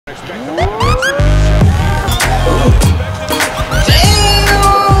I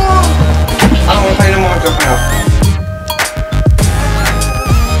don't want to play no more jumping out.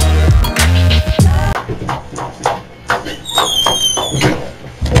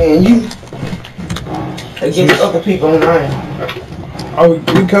 Man, you against other people online. Oh,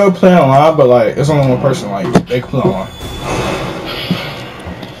 we could play online, but like it's only one person. Like they can play online.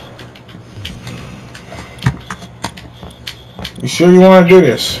 You sure you want to do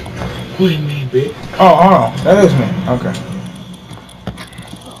this? What do you mean, bitch? Oh, hold on. That is me. Okay.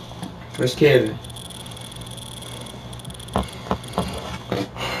 Where's Kevin?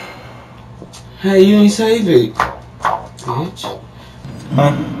 Hey, you ain't save it, bitch.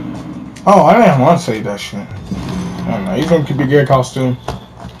 Huh? Oh, I didn't want to say that shit. I don't know. You think could be good costume?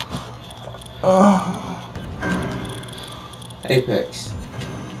 Apex.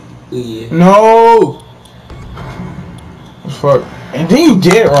 Yeah. No. Fuck. And then you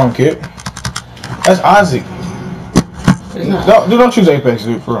did it wrong, kid. That's Isaac. It's not. Don't choose Apex,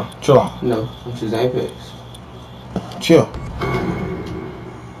 dude. For real. Chill out. No, I'm choosing Apex. Chill.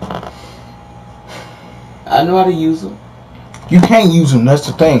 I know how to use them. You can't use him. That's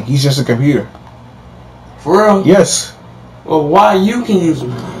the thing. He's just a computer. For real? Yes. Well, why you can use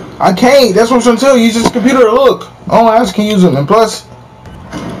them? I can't. That's what I'm trying to tell you. He's just a computer. Look. Only I can use him. And plus,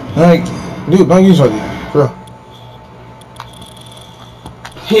 like, dude, don't use like that. For real.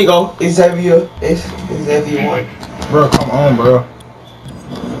 Here you go. It's Xavier. It's Xavier 1. Bro, come on, bro.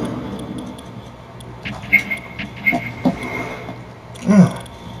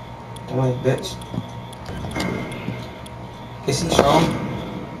 Come on, bitch. Is he strong?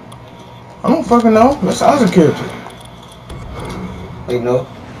 I don't fucking know. That's Isaac's character. Wait, no.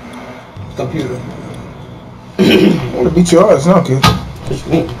 Computer. I want to beat your ass now, kid. What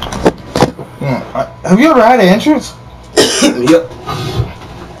you mean? Have you ever had an entrance? Yep.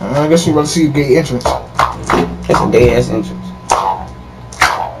 I guess you're about to see a gay entrance. That's a gay ass entrance. I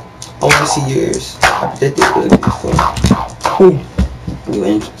want to see yours. I bet they good before. Who? Your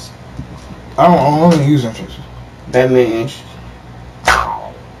entrance. I don't only use entrances. Batman entrance.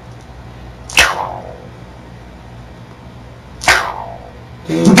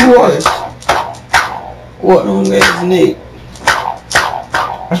 What? What? Long ass neck.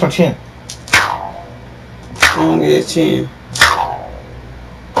 That's my chin. Long ass chin.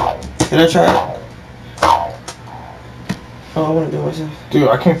 Can I try it? Oh, I want to do it myself. Dude,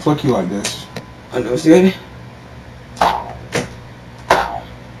 I can't flick you like this. I know, see ready?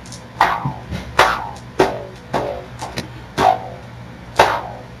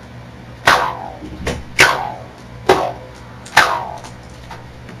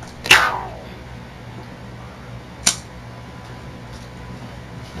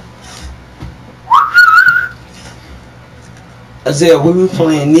 Isaiah, we were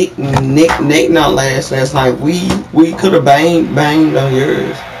playing Nick not last night. We could have banged on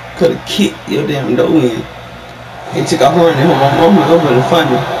yours. Could have kicked your damn door in. And took a horn and home over the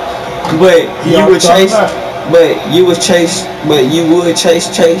funny. But you would chase. But you would chase.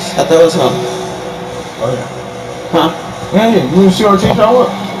 I thought it was him. Oh yeah. Huh? Yeah, you want to see our team show up?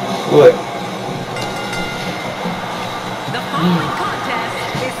 What? The following contest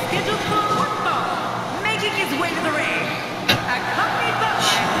is scheduled for one fall, making his way to the ring. Accompanied by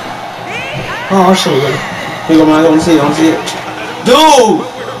Big Oh, I'll show you. Here go mine. I want to see it. Dude!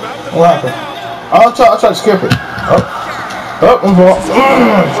 What happened? I'll try to skip it. Up and fall.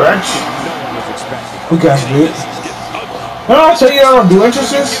 Stretch. We got to do it. Did I tell you I don't do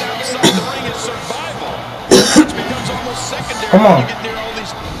entrances? Come on.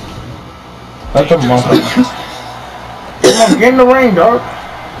 Come on, get in the ring, dog.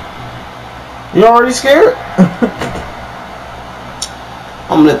 You already scared?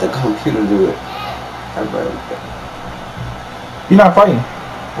 I'm gonna let the computer do it. You're not fighting.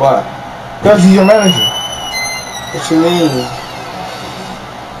 Why? Because he's your manager. What you mean?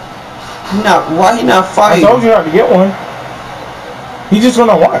 Why he not I fighting? told you not to get one. He's just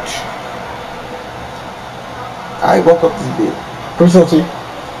gonna watch. I woke up this bit. Facility.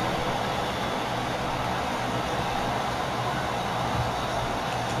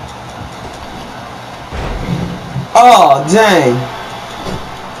 Oh, dang.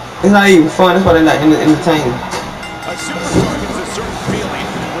 It's not even fun. That's why they're not entertaining. A superstar gets a certain feeling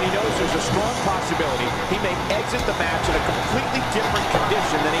when he knows there's a strong possibility he may exit the match in a completely different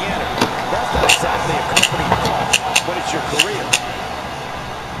condition than he entered. That's not exactly a company call, but it's your career.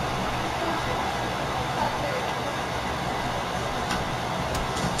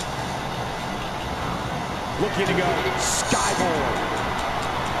 Looking to go skyboard.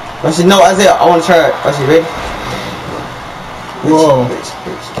 I said, no, Isaiah, I want to try it. I said, ready? Whoa.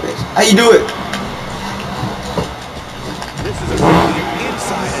 How you do it? This is a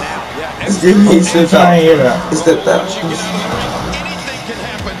inside and out. Yeah, It's good. He stepped out. I ain't hear that. He stepped out. Once you get out of the ring, anything can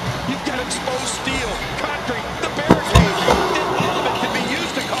happen. You've got exposed steel, concrete, the barricade, and all of it can be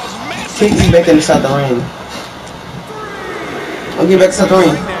used to cause massive Kick me back inside the ring. I'll get back inside the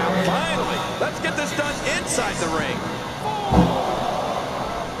ring. now. Finally, let's get this done inside the ring.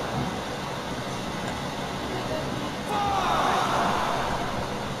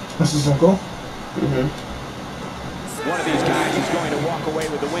 This is cool. One of these guys is going to walk away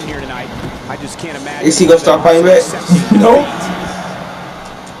with the win here tonight. I just can't imagine. Is he gonna start fighting back? Nope.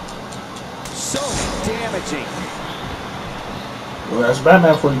 So damaging. Well, that's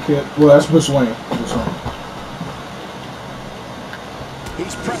Batman for you, kid. Well, that's Bruce Wayne. Bruce Wayne.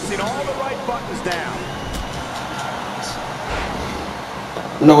 He's pressing all the right buttons down.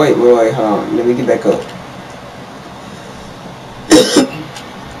 No, wait, hold on. Let me get back up.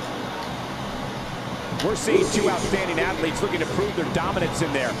 We're seeing two outstanding athletes looking to prove their dominance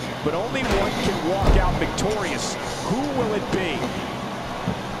in there, but only one can walk out victorious. Who will it be?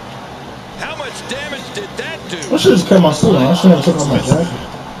 How much damage did that do? I should just cut my suit on. I should have took off my jacket.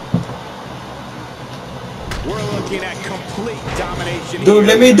 We're looking at complete domination Dude,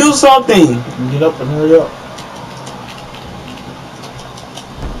 here. let me do something. Get up and hurry up.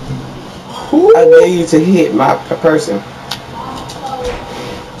 I dare you to hit my person.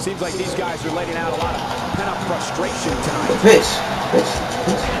 Seems like these guys are letting out a lot of pent-up frustration tonight. Bitch.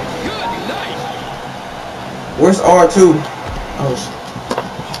 Good night. Where's R2? Oh,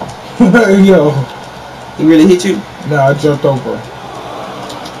 Yo. he really hit you? Nah, I jumped over.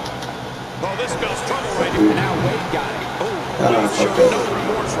 Oh, this spells trouble right And here. now Wade got it. Oh, He's fuck showing that. no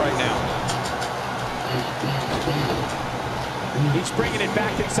remorse right now. he's bringing it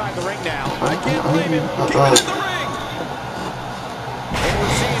back inside the ring now. I can't blame him. Keep it in the ring. And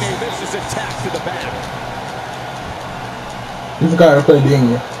we're seeing a vicious attack to the back. You forgot to play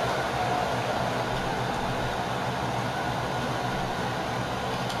Daniel.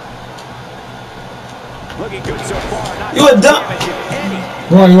 Looking good so far. Not You a dump. damaging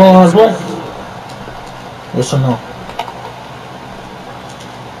any. You want hard play? Yes or no?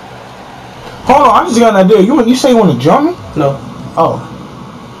 Hold on, I just got an idea. You say you want to jump me? No. Oh.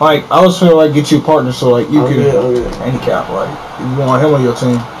 Like, I was trying to like get you a partner so like you I'm could good. handicap, like if you want him on your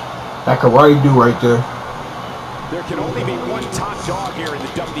team. That could already do right there. There can only be one top dog here in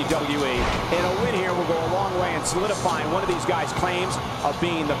the WWE, and a win here will go a long way in solidifying one of these guys' claims of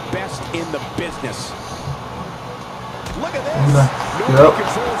being the best in the business. Look at this. Nobody Yep.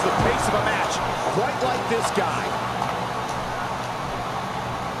 controls the pace of a match quite like this guy.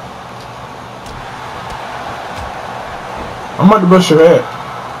 I'm about to brush your head.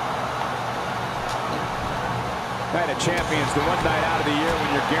 Night of Champions, the one night out of the year when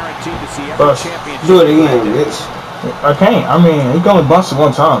you're guaranteed to see every Bust. championship. Do it again, bitch. I can't. I mean, he can only bust it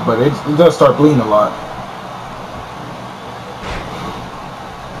one time, but it does start bleeding a lot.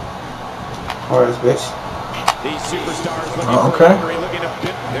 Alright, bitch. These superstars looking Okay. for a victory, looking to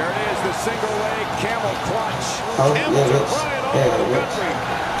bit. There it is, the single leg camel clutch. Oh, Camels yeah, are bitch. crying all Yeah, over the bitch. country.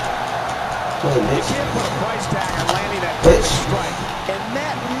 Go ahead, You bitch. can't put a price tag on landing that Bitch. strike, and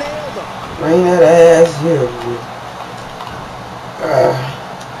that nailed him. Bring that ass here.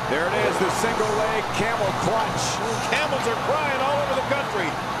 There it is, the single leg camel clutch. Camels are crying all over the country.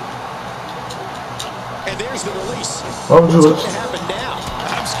 And there's the release. What would you What's wish? going to happen now?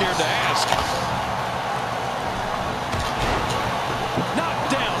 I'm scared to ask. Knocked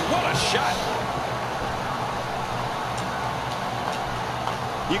down. What a shot.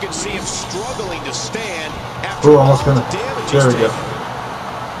 You can see him struggling to stand after Oh, all almost the gonna. damage There he's we go. taken.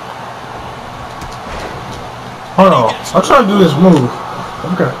 Hold on. I'm trying to do this move.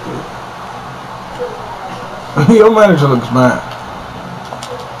 Okay. Your manager looks mad.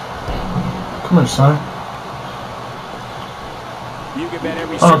 Come here, son. You can bet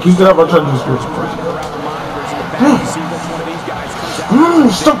every Hold on, keep it up. I'll try to do this superstar is move. crowded around the monitors in the back to see which one of these guys comes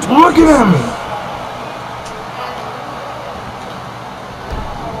out. Stop looking at me.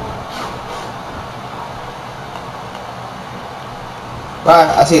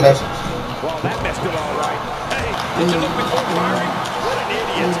 Bye. I see you later. Well, that messed it all right. Hey, did you look before firing? What an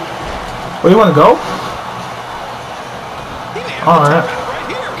idiot. Where you want to go? He may have All to right. tap out right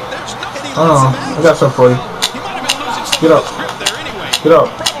here. There's nothing. Hold on. I got something for you. He might have been losing some Get of up. his grip there anyway. Get up.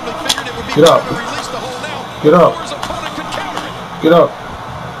 Probably figured it would be Get better up. to release the hold now Get up. before his opponent could counter it. Get up.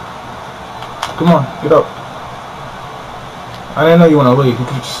 Come on, get up. I didn't know you want to leave. You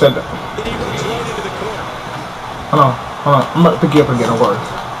could have just said that. And he runs right into the corner. Hold on, hold on. I'm about to pick you up and get a word.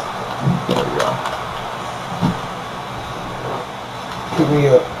 There we go. me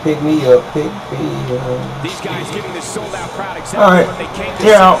up, pick me up, pick me up. These guys giving this sold-out crowd exactly Alright. what they came to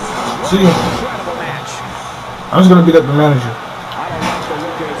Yeah. see. See What you. an incredible match. I'm just gonna beat up the manager. I don't like the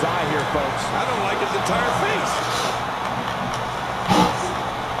look in his eye here, folks. I don't like his entire face.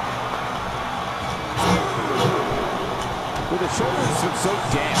 With the shoulders so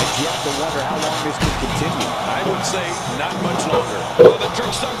damaged, you have to wonder how long this can continue. I would say not much longer. Well, the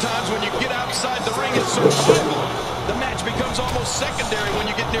trick sometimes when you get outside the ring is so simple. The match becomes almost secondary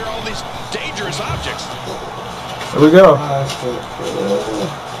when you get near all these dangerous objects. Here we go.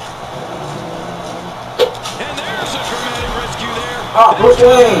 And there's a dramatic rescue there. Ah, push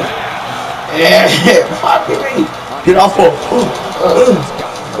away. Yeah, fucking me. Get off of.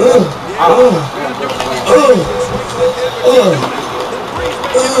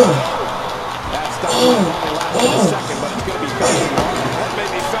 That stuff will only last a second, but it's going to be very long. That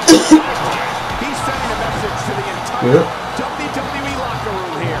made me feel he's sending a message to the entire WWE locker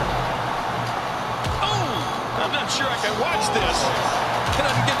room here. Oh, I'm not sure I can watch this. It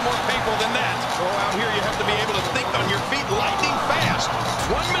doesn't get more painful than that. Oh, out here you have to be able to think on your feet lightning fast.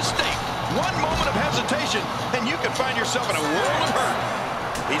 One mistake, one moment of hesitation, and you can find yourself in a world of hurt.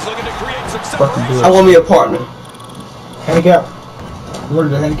 He's looking to create some separation. I want me a partner. Handicap. You ready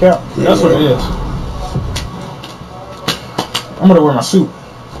to handicap? That's what it is. I'm gonna wear my suit.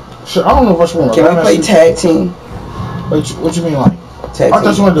 Shit, I don't know if I should wear my Can we play suit. tag team? What you mean, like? Tag I thought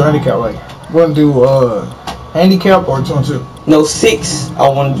you team. wanted to do handicap, like. You wanna do handicap or 2 on 2? No, 6. I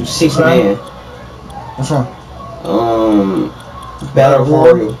want to do 6 man. Which one? Battle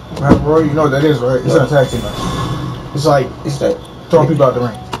Royal. Battle Royal, you know what that is, right? It's not a tag team match. It's like It's like, throwing people out the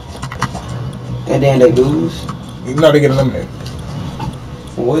ring. and then they lose. You know they get eliminated.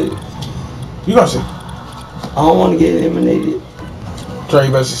 What? You gonna see. I don't want to get eliminated. Try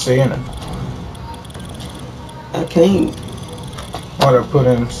your best to stay in it. I can't. Or to put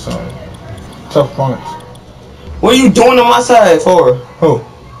in some tough opponents. What are you doing on my side for? Who?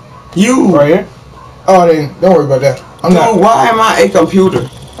 You. Right here? Oh, then don't worry about that. I'm Dude, not. why am I a computer?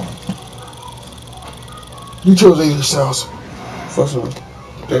 You chose AJ Styles. First one.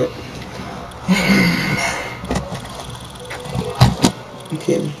 That.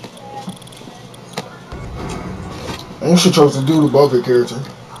 Okay. And you should chose the dude above your character.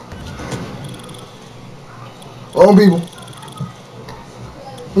 Wrong people.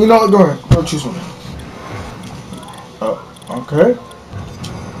 You know what? Go ahead. Go choose one. Okay.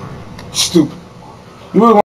 Stupid. You really want